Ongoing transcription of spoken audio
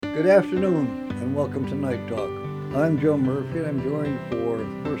Good afternoon and welcome to Night Talk. I'm Joe Murphy and I'm joined for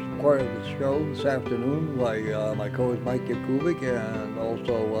the first part of the show this afternoon by my co-host Mike Yakubik and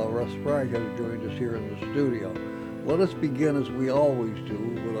also Russ Sprague has joined us here in the studio. Let us begin as we always do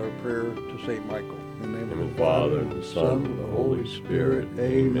with our prayer to St. Michael. In the name of the Father, and the Son, and the Holy Spirit.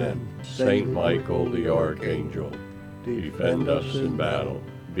 Amen. Saint Michael the Archangel, defend us in battle.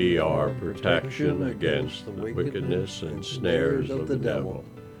 Be our protection against the wickedness and snares of the devil.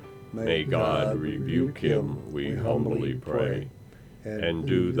 May God rebuke him, we humbly pray. And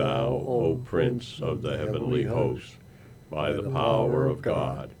do thou, O Prince of the heavenly host, by the power of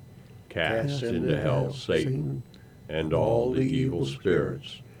God, cast into hell Satan and all the evil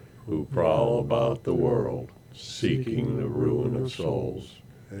spirits who prowl about the world, seeking the ruin of souls.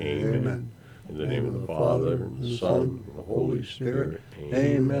 Amen. In the name of the Father, and the Son, and the Holy Spirit.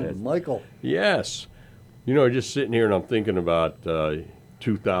 Amen. Michael. Yes. You know, just sitting here and I'm thinking about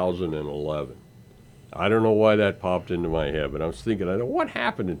 2011. I don't know why that popped into my head, but I was thinking, what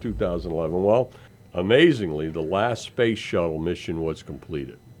happened in 2011? Well, amazingly, the last space shuttle mission was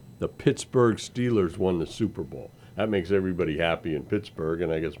completed. The Pittsburgh Steelers won the Super Bowl. That makes everybody happy in Pittsburgh,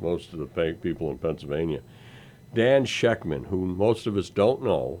 and I guess most of the people in Pennsylvania. Dan Sheckman, who most of us don't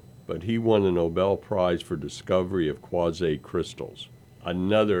know, but he won the Nobel Prize for discovery of quasi-crystals.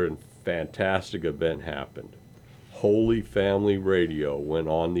 Another fantastic event happened. Holy Family Radio went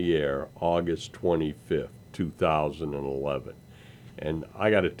on the air August 25th, 2011. And I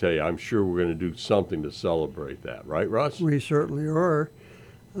got to tell you, I'm sure we're going to do something to celebrate that. Right, Russ? We certainly are.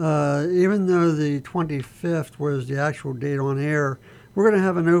 Even though the 25th was the actual date on air, we're going to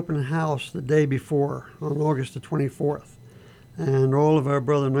have an open house the day before, on August the 24th. And all of our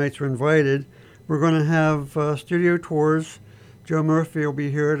Brother Knights are invited. We're going to have studio tours. Joe Murphy will be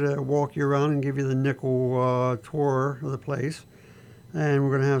here to walk you around and give you the nickel tour of the place. And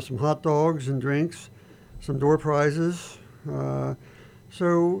we're going to have some hot dogs and drinks, some door prizes.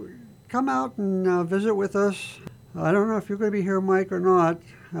 So come out and visit with us. I don't know if you're going to be here, Mike, or not,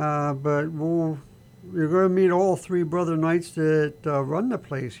 but you're going to meet all three Brother Knights that run the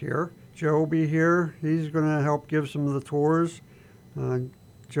place here. Joe will be here. He's going to help give some of the tours.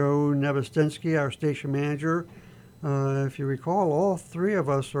 Joe Nevestinsky, our station manager. If you recall, all three of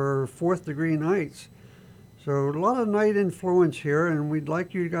us are fourth-degree Knights. So a lot of Knight influence here, and we'd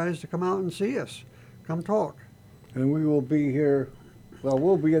like you guys to come out and see us. Come talk. And we will be here,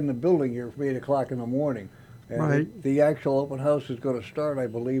 we'll be in the building here from 8 o'clock in the morning. And Right. The actual open house is going to start, I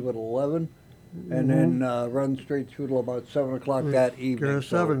believe, at 11, and then run straight through till about 7 o'clock that evening. Go to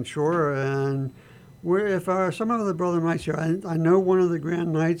 7, sure. And if some of the Brother Knights here, I know one of the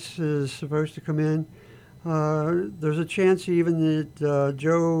Grand Knights is supposed to come in. There's a chance even that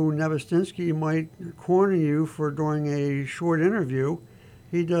Joe Nevestinsky might corner you for doing a short interview.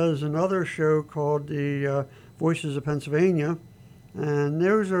 He does another show called the Voices of Pennsylvania, and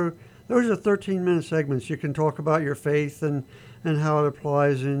those are 13-minute segments. You can talk about your faith and how it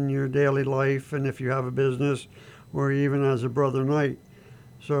applies in your daily life, and if you have a business, or even as a Brother Knight.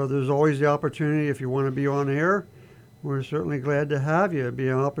 So there's always the opportunity if you want to be on air. We're certainly glad to have you. It'd be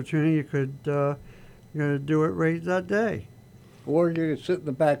an opportunity you could do it right that day. Or you can sit in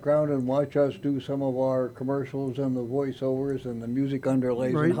the background and watch us do some of our commercials and the voiceovers and the music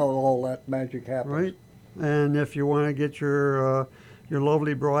underlays Right. and how all that magic happens. Right. And if you want to get your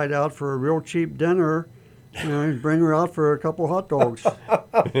lovely bride out for a real cheap dinner, bring her out for a couple hot dogs.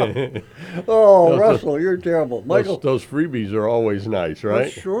 Oh, Russell, you're terrible. Michael. Those freebies are always nice, right? Oh,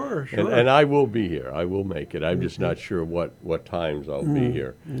 sure. And I will be here. I will make it. I'm just not sure what times I'll be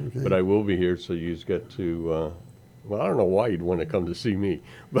here. Okay. But I will be here, so you just get to, I don't know why you'd want to come to see me.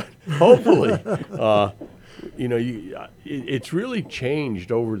 But hopefully, it's really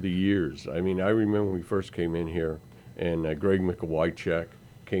changed over the years. I mean, I remember when we first came in here, and Greg Mikowajczyk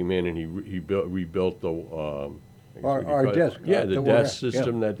came in and he rebuilt the Our desk. the desk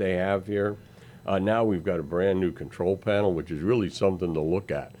system that they have here. Now we've got a brand new control panel, which is really something to look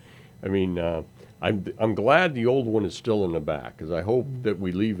at. I mean, I'm glad the old one is still in the back, because I hope that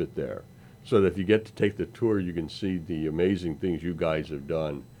we leave it there, so that if you get to take the tour, you can see the amazing things you guys have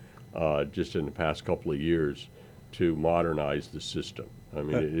done just in the past couple of years to modernize the system. I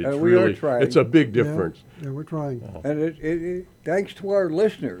mean, it's we are really, trying. it's a big difference. Yeah, we're trying. And it thanks to our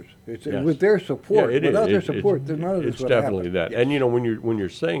listeners, Yes. with their support. Yeah, Without their support, then none of this it's would definitely happen. that. Yes. And when you're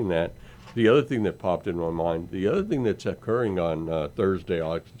saying that, the other thing that popped in my mind, the other thing that's occurring on Thursday,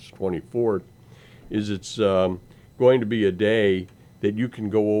 August 24th, is it's going to be a day that you can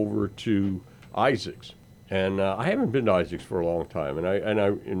go over to Isaac's. And I haven't been to Isaac's for a long time,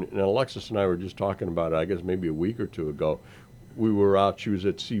 and Alexis and I were just talking about it, I guess maybe a week or two ago. we were out, she was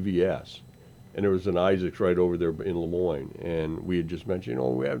at CVS, and there was an Isaac's right over there in Lemoyne, and we had just mentioned,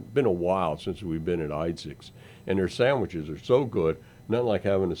 we have been a while since we've been at Isaac's, and their sandwiches are so good, nothing like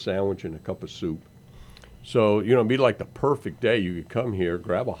having a sandwich and a cup of soup. So, it'd be like the perfect day. You could come here,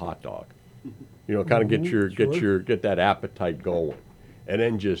 grab a hot dog, kind of get that appetite going, and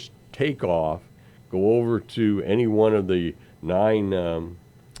then just take off, go over to any one of the 9,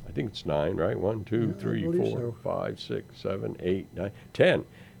 I think it's 9, right? 1, 2, 3, 4, 5, 6, 7, 8, 9, 10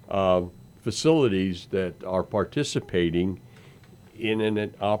 facilities that are participating in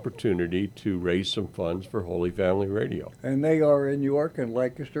an opportunity to raise some funds for Holy Family Radio. And they are in York and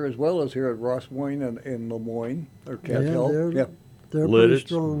Lancaster, as well as here at Rossmoyne and in Lemoyne, or Cat Hill. They're pretty Lidditz,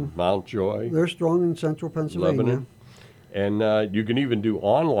 strong. Mountjoy, They're strong in central Pennsylvania. Lebanon. And you can even do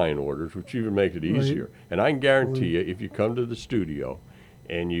online orders, which even makes it easier. Right. And I can guarantee you, if you come to the studio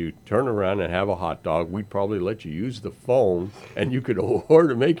and you turn around and have a hot dog, we'd probably let you use the phone, and you could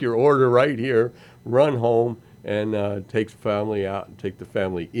make your order right here, run home, and take the family out and take the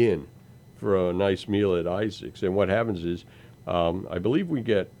family in for a nice meal at Isaac's. And what happens is, I believe we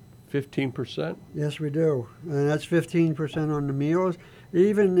get 15%. Yes, we do. And that's 15% on the meals.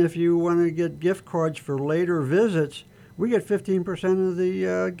 Even if you want to get gift cards for later visits, we get 15% of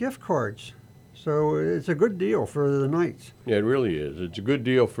the gift cards. So it's a good deal for the nights. Yeah, it really is. It's a good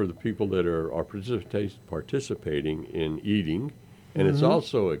deal for the people that are participating in eating. And it's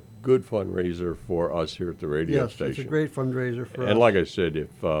also a good fundraiser for us here at the radio station. Yes, it's a great fundraiser for us. And like I said, if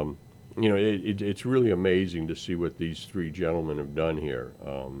it's really amazing to see what these three gentlemen have done here.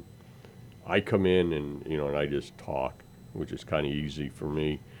 I come in and I just talk, which is kind of easy for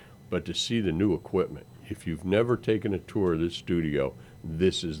me. But to see the new equipment, if you've never taken a tour of this studio,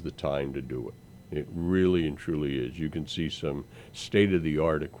 this is the time to do it. It really and truly is. You can see some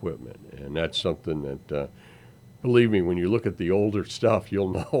state-of-the-art equipment, and that's something that, believe me, when you look at the older stuff,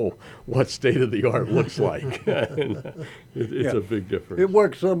 you'll know what state-of-the-art looks like. It's a big difference. It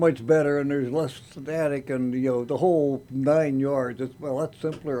works so much better, and there's less static, and the whole 9 yards. It's that's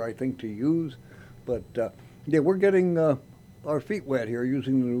simpler, I think, to use. But we're getting our feet wet here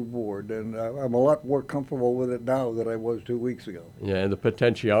using the new board, and I'm a lot more comfortable with it now than I was 2 weeks ago. Yeah, and the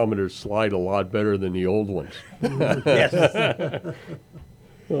potentiometers slide a lot better than the old ones.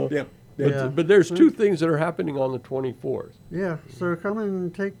 Yes. But there's two things that are happening on the 24th. Yeah, so come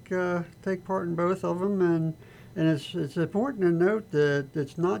and take part in both of them, and it's important to note that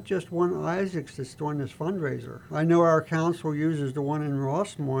it's not just one Isaac's that's doing this fundraiser. I know our council uses the one in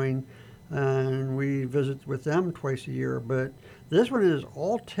Rossmoyne, and we visit with them twice a year, but this one is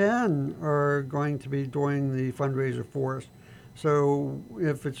all 10 are going to be doing the fundraiser for us. So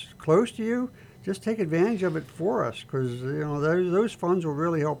if it's close to you, just take advantage of it for us, because those funds will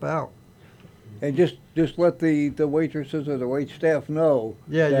really help out. And just let the waitresses or the wait staff know.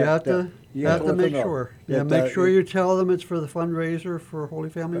 Yeah, you have to make sure. Yeah, make sure you tell them it's for the fundraiser for Holy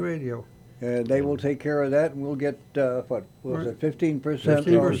Family Radio. And they will take care of that, and we'll get, 15%?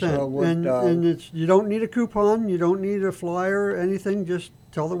 15%. And you don't need a coupon, you don't need a flyer, anything, just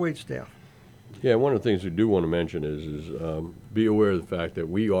tell the wait staff. Yeah, one of the things we do want to mention is be aware of the fact that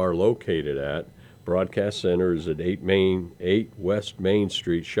we are located at Broadcast Center is at 8 West Main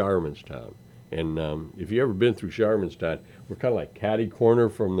Street, Shiremanstown. And if you've ever been through Shiremanstown, we're kind of like catty corner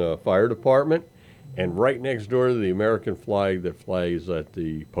from the fire department, and right next door to the American flag that flies at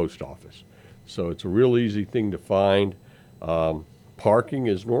the post office. So it's a real easy thing to find. Parking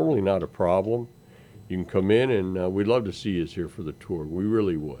is normally not a problem. You can come in, and we'd love to see you here for the tour. We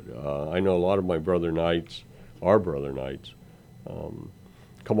really would. I know a lot of my our brother knights,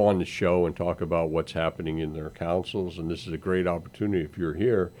 come on the show and talk about what's happening in their councils, and this is a great opportunity if you're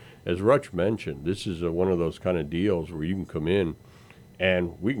here. As Rutch mentioned, this is one of those kind of deals where you can come in,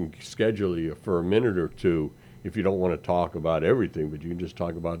 and we can schedule you for a minute or two if you don't want to talk about everything, but you can just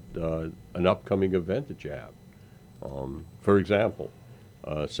talk about an upcoming event that you have. For example,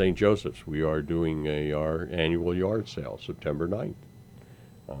 St. Joseph's, we are doing our annual yard sale, September 9th.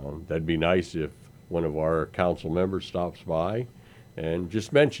 That'd be nice if one of our council members stops by and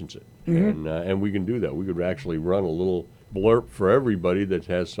just mentions it. And we can do that. We could actually run a little blurb for everybody that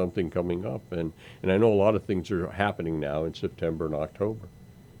has something coming up. And I know a lot of things are happening now in September and October.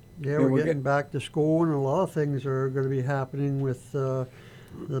 Yeah, we're getting back to school, and a lot of things are going to be happening with the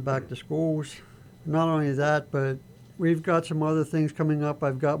back to schools. Not only that, but we've got some other things coming up.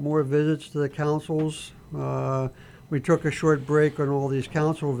 I've got more visits to the councils. We took a short break on all these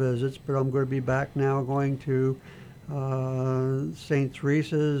council visits, but I'm going to be back now going to St.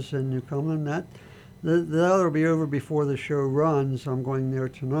 Teresa's and Newcomen. That'll be over before the show runs. I'm going there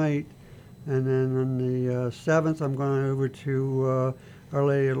tonight. And then on the 7th, I'm going over to Our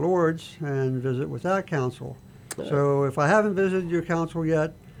Lady of Lourdes and visit with that council. So if I haven't visited your council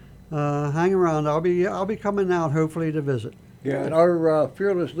yet, hang around. I'll be coming out hopefully to visit. Yeah, and our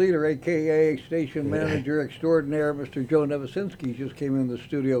fearless leader, a.k.a. station manager extraordinaire, Mr. Joe Nevesinski, just came in the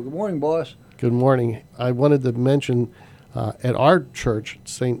studio. Good morning, boss. Good morning. I wanted to mention at our church,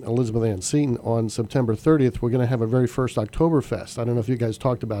 St. Elizabeth Ann Seton, on September 30th, we're going to have a very first Oktoberfest. I don't know if you guys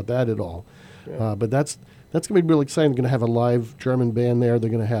talked about that at all, but that's going to be really exciting. They're going to have a live German band there.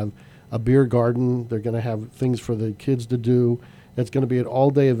 They're going to have a beer garden. They're going to have things for the kids to do. It's going to be an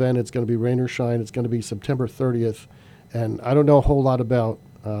all-day event. It's going to be rain or shine. It's going to be September 30th. And I don't know a whole lot about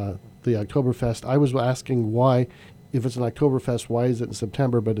the Oktoberfest. I was asking why, if it's an Oktoberfest, why is it in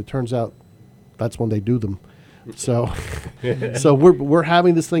September? But it turns out that's when they do them. So we're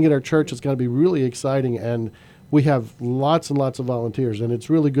having this thing at our church. It's going to be really exciting, and we have lots and lots of volunteers. And it's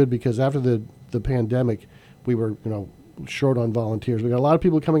really good because after the pandemic, we were short on volunteers. We got a lot of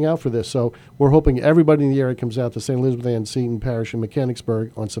people coming out for this. So we're hoping everybody in the area comes out to St. Elizabeth Ann Seton Parish in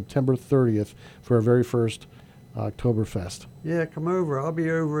Mechanicsburg on September 30th for our very first Oktoberfest. Yeah, come over. I'll be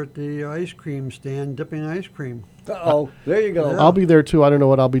over at the ice cream stand dipping ice cream. Uh-oh, there you go. I'll be there too. I don't know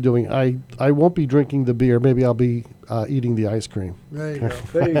what I'll be doing. I won't be drinking the beer. Maybe I'll be eating the ice cream. There you go.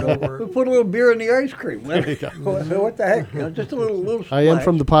 There you go. We'll put a little beer in the ice cream. What the heck? Just a little splash. I am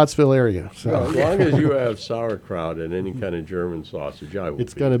from the Pottsville area, so As long as you have sauerkraut and any kind of German sausage, I will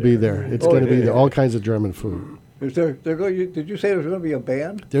it's going to be there. It's going to be there. All kinds of German food. Is did you say there's going to be a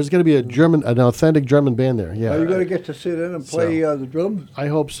band? There's going to be an authentic German band there. Yeah. Are you going to get to sit in and play the drums? I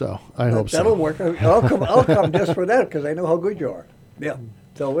hope so. That'll work. I'll come just for that because I know how good you are. Yeah.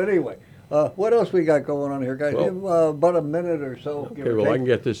 So anyway, what else we got going on here, guys? Well, We have about a minute or so. Okay, well, I can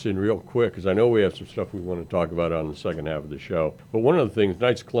get this in real quick because I know we have some stuff we want to talk about on the second half of the show. But one of the things,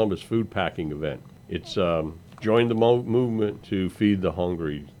 Knights of Columbus food packing event. It's joined the movement to feed the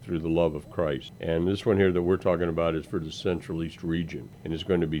hungry through the love of Christ. And this one here that we're talking about is for the Central East region. And it's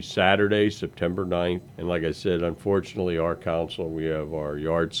going to be Saturday, September 9th. And like I said, unfortunately, our council, we have our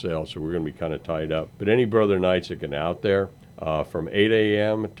yard sale, so we're going to be kind of tied up. But any brother Knights that can out there, from 8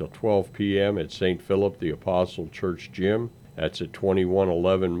 a.m. till 12 p.m. at St. Philip the Apostle Church Gym. That's at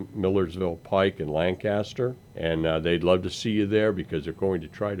 2111 Millersville Pike in Lancaster. And they'd love to see you there because they're going to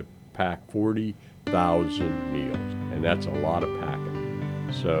try to pack 40,000 meals. And that's a lot of packing.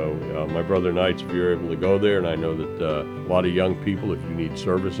 So my brother Knights, if you're able to go there, and I know that a lot of young people, if you need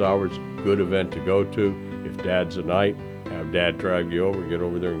service hours, good event to go to. If Dad's a night, have Dad drive you over, get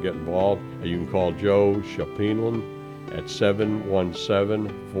over there and get involved. You can call Joe Shapinlin at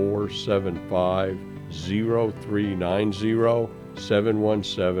 717-475-0390,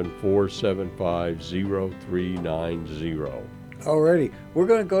 717-475-0390. Alrighty, we're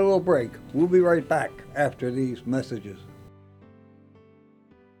going to go to a little break. We'll be right back after these messages.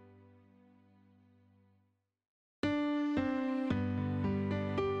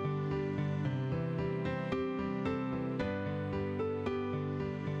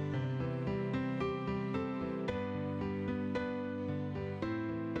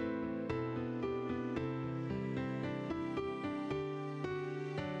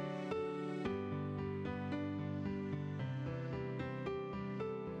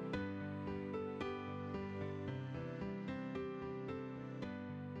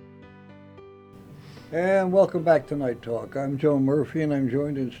 And welcome back to Night Talk. I'm Joe Murphy, and I'm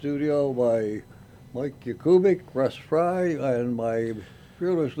joined in studio by Mike Yakubik, Russ Fry, and my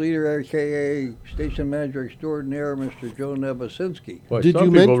fearless leader, a.k.a. station manager extraordinaire, Mr. Joe Nevesinski. Well,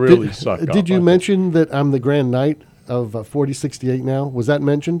 some people really suck up. Did you mention that I'm the Grand Knight of 4068 now? Was that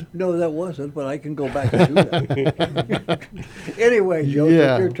mentioned? No, that wasn't, but I can go back and do that. Anyway, Joe,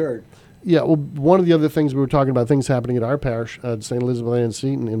 it's your turn. Yeah, well, one of the other things we were talking about, things happening at our parish, at St. Elizabeth Ann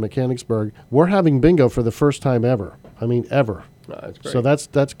Seton in Mechanicsburg, we're having bingo for the first time ever. I mean, ever. That's great. So that's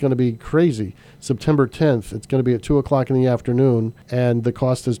going to be crazy. September 10th, it's going to be at 2 o'clock in the afternoon, and the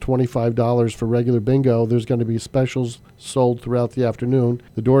cost is $25 for regular bingo. There's going to be specials sold throughout the afternoon.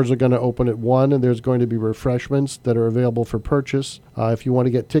 The doors are going to open at 1, and there's going to be refreshments that are available for purchase. If you want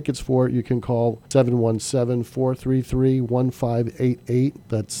to get tickets for it, you can call 717-433-1588.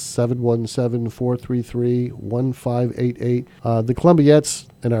 That's 717-433-1588. The Columbiates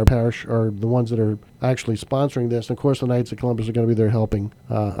in our parish are the ones that are actually sponsoring this. And of course, the Knights of Columbus are going to be there helping.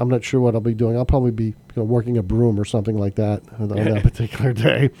 I'm not sure what I'll be doing. I'll probably be working a broom or something like that on that particular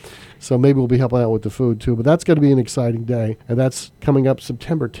day. So maybe we'll be helping out with the food too. But that's going to be an exciting day. And that's coming up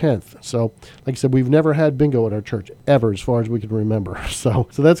September 10th. So like I said, we've never had bingo at our church ever as far as we can remember. So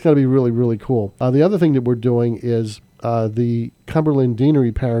that's going to be really, really cool. The other thing that we're doing is the Cumberland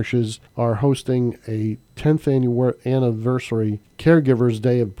Deanery parishes are hosting a 10th anniversary Caregivers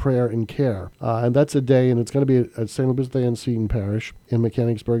Day of Prayer and Care. And that's a day, and it's going to be at St. Elizabeth Ann Seton Parish in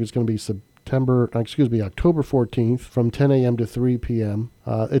Mechanicsburg. It's going to be October 14th from 10 a.m. to 3 p.m.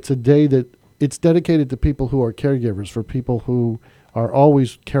 It's a day that it's dedicated to people who are caregivers, for people who are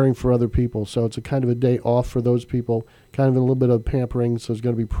always caring for other people. So it's a kind of a day off for those people, kind of a little bit of pampering. So it's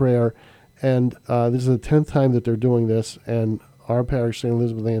going to be prayer. And this is the 10th time that they're doing this, and our parish, St.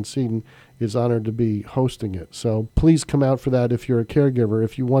 Elizabeth Ann Seton, is honored to be hosting it. So please come out for that if you're a caregiver.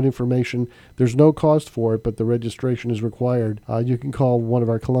 If you want information, there's no cost for it, but the registration is required. You can call one of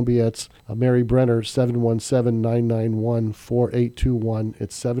our Columbiates, Mary Brenner, 717-991-4821.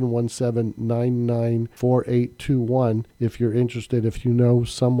 It's 717-99-4821 if you're interested, if you know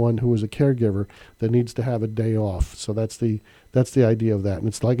someone who is a caregiver that needs to have a day off. So that's the idea of that. And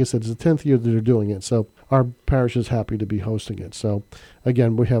it's, like I said, it's the 10th year that they're doing it. So our parish is happy to be hosting it. So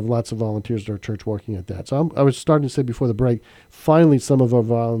again, we have lots of volunteers at our church working at that. So I was starting to say before the break, finally some of our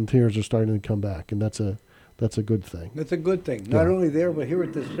volunteers are starting to come back, and that's a good thing. It's a good thing. Not only there, but here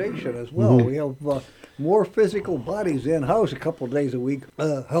at the station as well. Mm-hmm. We have more physical bodies in-house a couple of days a week,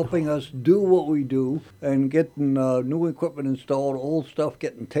 helping us do what we do and getting new equipment installed, old stuff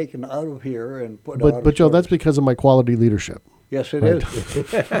getting taken out of here and put out. But Joe, that's because of my quality leadership. Yes, it is.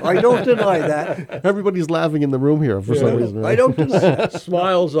 I don't deny that. Everybody's laughing in the room here for some reason. Right? I don't deny that.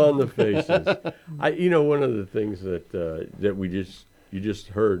 Smiles on the faces. One of the things that you just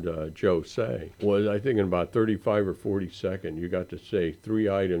heard Joe say was, I think in about 35 or 40 seconds, you got to say 3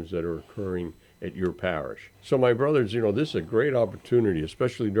 items that are occurring at your parish. So my brothers, this is a great opportunity,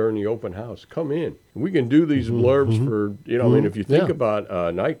 especially during the open house. Come in. We can do these blurbs for, if you think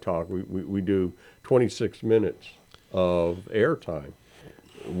about Night Talk, we do 26 minutes of airtime.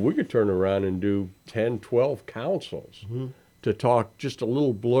 We could turn around and do 10, 12 councils to talk just a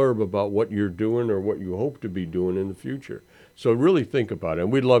little blurb about what you're doing or what you hope to be doing in the future. So really think about it,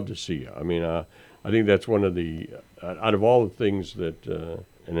 and we'd love to see you. I think that's one of the, out of all the things that,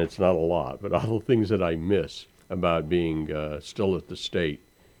 and it's not a lot, but all the things that I miss about being still at the state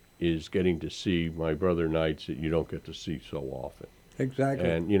is getting to see my brother knights that you don't get to see so often. Exactly.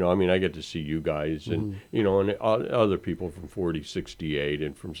 And, I get to see you guys and, and other people from 4068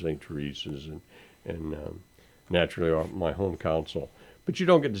 and from St. Teresa's and naturally my home council. But you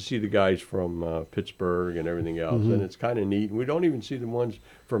don't get to see the guys from Pittsburgh and everything else, and it's kind of neat. And we don't even see the ones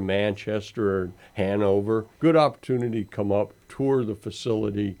from Manchester or Hanover. Good opportunity to come up, tour the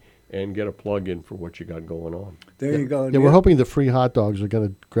facility, and get a plug-in for what you got going on. There you go. Yeah, we're hoping the free hot dogs are going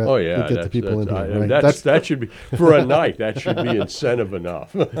to get the people in here. Right? That should be, for a night, that should be incentive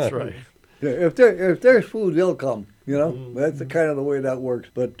enough. That's right. Yeah, if there's food, they'll come. That's the kind of the way that works.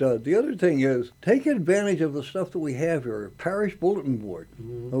 But the other thing is, take advantage of the stuff that we have here. Parish bulletin board.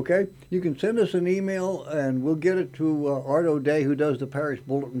 Okay, you can send us an email, and we'll get it to Art O'Day, who does the parish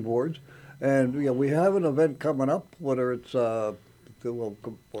bulletin boards. And we have an event coming up, whether it's the Oompa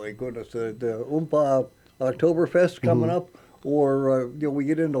Oktoberfest coming up, or we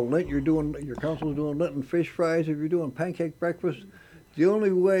get into Lent. Your council's doing Lenten fish fries. If you're doing pancake breakfast. The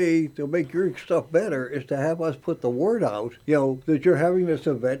only way to make your stuff better is to have us put the word out, that you're having this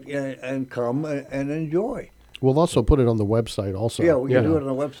event and come and enjoy. We'll also put it on the website also. Yeah, we can do it on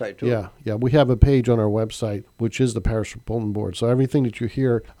the website too. Yeah. We have a page on our website, which is the Parish Bulletin Board. So everything that you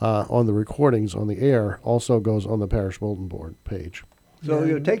hear on the recordings on the air also goes on the Parish Bulletin Board page.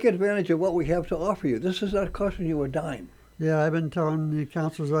 So take advantage of what we have to offer you. This is not costing you a dime. Yeah, I've been telling the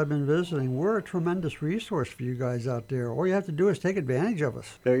councils I've been visiting, we're a tremendous resource for you guys out there. All you have to do is take advantage of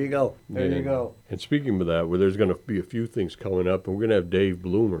us. There you go. You go. And speaking of that, there's going to be a few things coming up, and we're going to have Dave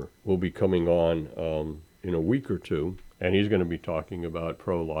Bloomer will be coming on in a week or two, and he's going to be talking about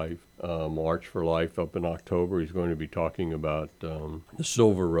pro-life, March for Life up in October. He's going to be talking about the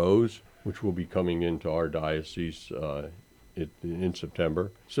Silver Rose, which will be coming into our diocese in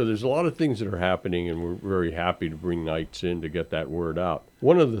September. So there's a lot of things that are happening, and we're very happy to bring Knights in to get that word out.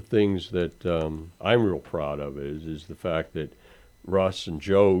 One of the things that I'm real proud of is the fact that Russ and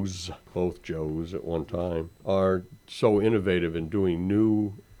both Joes at one time, are so innovative in doing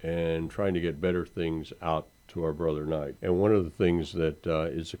new and trying to get better things out to our brother Knight. And one of the things that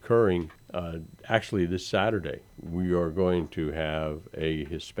is occurring actually this Saturday, we are going to have a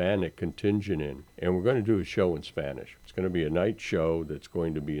Hispanic contingent in, and we're going to do a show in Spanish. It's going to be a night show that's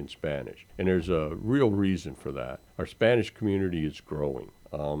going to be in Spanish. And there's a real reason for that. Our Spanish community is growing.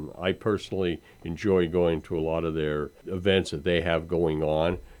 I personally enjoy going to a lot of their events that they have going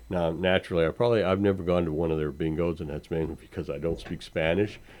on. Now, naturally, I've never gone to one of their bingos, and that's mainly because I don't speak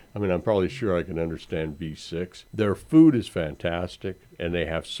Spanish. I mean, I'm probably sure I can understand B6. Their food is fantastic, and they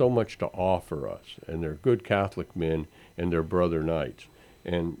have so much to offer us. And they're good Catholic men, and they're brother knights.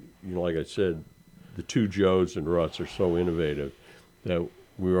 And, like I said, the two Joes and Russ are so innovative that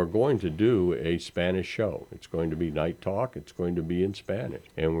we are going to do a Spanish show. It's going to be Night Talk. It's going to be in Spanish.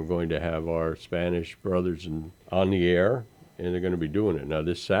 And we're going to have our Spanish brothers on the air, and they're going to be doing it. Now,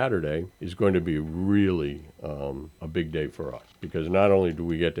 this Saturday is going to be really a big day for us, because not only do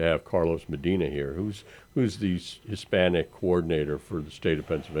we get to have Carlos Medina here, who's the Hispanic coordinator for the state of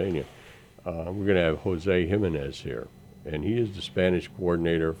Pennsylvania, we're going to have Jose Jimenez here, and he is the Spanish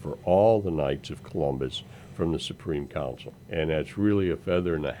coordinator for all the Knights of Columbus from the Supreme Council. And that's really a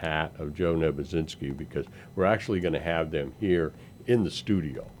feather in the hat of Joe Nebuzinski, because we're actually going to have them here in the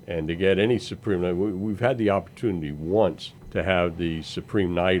studio. And to get any Supreme, we've had the opportunity once to have the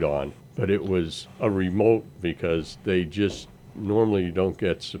Supreme Knight on, but it was a remote, because they just normally you don't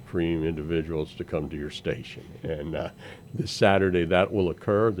get Supreme individuals to come to your station. And this Saturday that will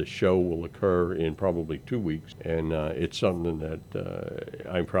occur. The show will occur in probably 2 weeks, and it's something that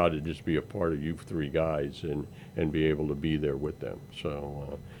I'm proud to just be a part of you three guys and be able to be there with them.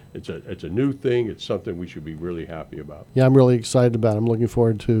 So it's a new thing. It's something we should be really happy about. Yeah, I'm really excited about it. I'm looking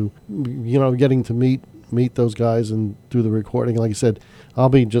forward to, getting to meet those guys and do the recording. Like I said, I'll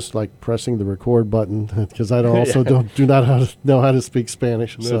be just like pressing the record button, because I do not know how to speak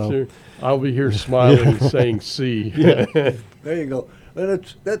Spanish. So I'll be here smiling, saying "see." There you go. And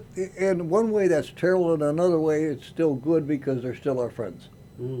it's that. In one way, that's terrible. In another way, it's still good, because they're still our friends.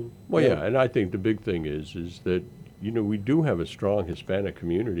 Well, yeah, and I think the big thing is that we do have a strong Hispanic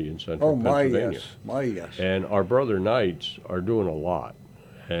community in central Pennsylvania. My yes. And our brother Knights are doing a lot.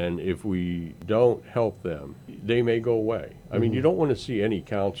 And if we don't help them, they may go away. I mean, you don't want to see any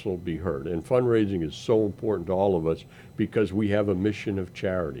council be hurt. And fundraising is so important to all of us, because we have a mission of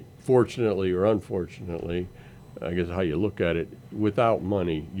charity. Fortunately or unfortunately, I guess how you look at it, without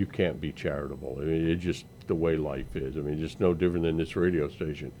money, you can't be charitable. I mean, it's just the way life is. I mean, just no different than this radio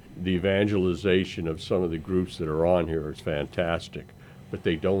station. The evangelization of some of the groups that are on here is fantastic, but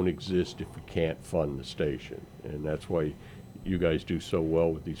they don't exist if we can't fund the station. And that's why you guys do so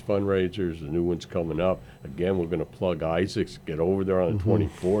well with these fundraisers. The new one's coming up. Again, we're going to plug Isaac's. Get over there on the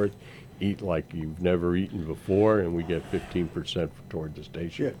 24th. Eat like you've never eaten before, and we get 15% toward the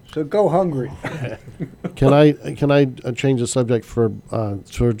station. Yeah, so go hungry. Can I change the subject for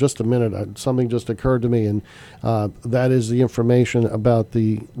just a minute? Something just occurred to me, and that is the information about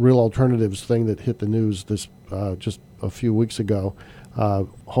the Real Alternatives thing that hit the news this just a few weeks ago.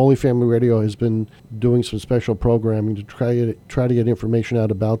 Holy Family Radio has been doing some special programming to try to get information out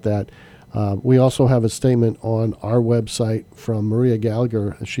about that. We also have a statement on our website from Maria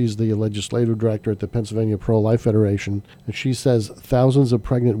Gallagher. She's the legislative director at the Pennsylvania Pro-Life Federation. And she says thousands of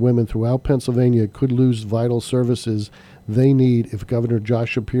pregnant women throughout Pennsylvania could lose vital services they need if Governor Josh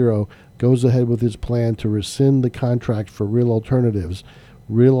Shapiro goes ahead with his plan to rescind the contract for Real Alternatives.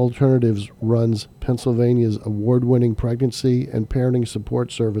 Real Alternatives runs Pennsylvania's award-winning pregnancy and parenting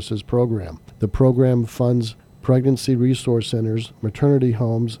support services program. The program funds pregnancy resource centers, maternity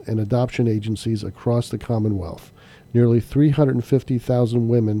homes, and adoption agencies across the Commonwealth. Nearly 350,000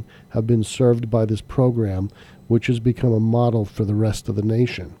 women have been served by this program, which has become a model for the rest of the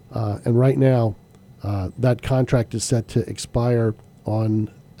nation. And right now, that contract is set to expire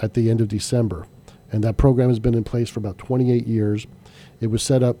at the end of December. And that program has been in place for about 28 years. It was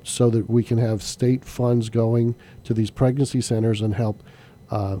set up so that we can have state funds going to these pregnancy centers and help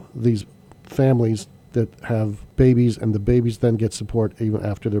these families that have babies, and the babies then get support even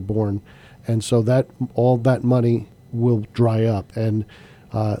after they're born. And so that all that money will dry up. And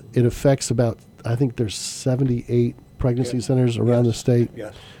it affects about, I think there's 78 pregnancy centers around the state.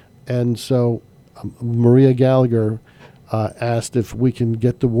 Yes. And so Maria Gallagher asked if we can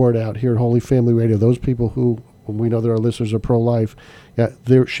get the word out here at Holy Family Radio. Those people who we know that our listeners are pro-life,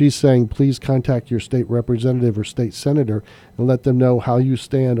 she's saying, please contact your state representative or state senator and let them know how you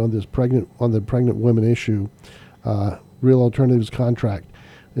stand on the pregnant women issue, Real Alternatives contract.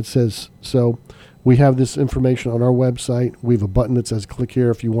 It says, so we have this information on our website. We have a button that says click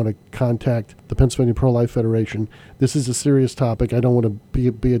here if you want to contact the Pennsylvania Pro-Life Federation. This is a serious topic. I don't want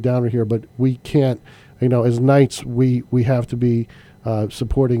to be a downer here, but we can't, as Knights, we have to be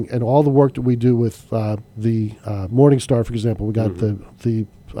supporting, and all the work that we do with the Morning Star, for example. We got the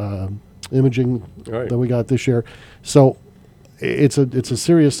imaging that we got this year. So it's a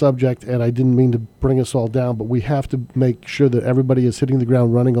serious subject, and I didn't mean to bring us all down, but we have to make sure that everybody is hitting the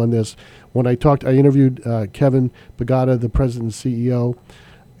ground running on this. When I interviewed Kevin Bagata, the president and CEO,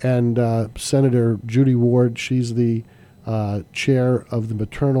 and Senator Judy Ward. She's the chair of the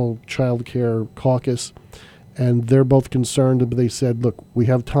Maternal Child Care Caucus. And they're both concerned, but they said, look, we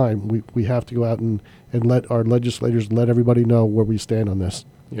have time. We have to go out and let our legislators let everybody know where we stand on this.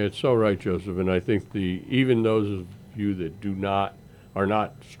 Yeah, it's so right, Joseph. And I think even those of you that are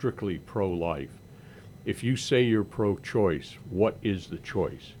not strictly pro-life, if you say you're pro-choice, what is the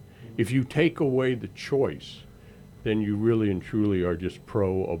choice? If you take away the choice, then you really and truly are just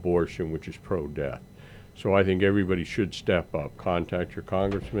pro-abortion, which is pro-death. So I think everybody should step up. Contact your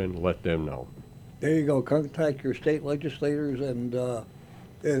congressman, let them know. There you go. Contact your state legislators and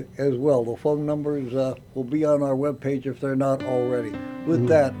as well. The phone numbers will be on our webpage if they're not already. With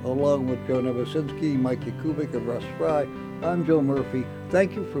that, along with Joe Novosinski, Mike Yakubik, and Russ Fry, I'm Joe Murphy.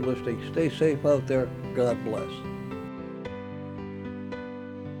 Thank you for listening. Stay safe out there. God bless.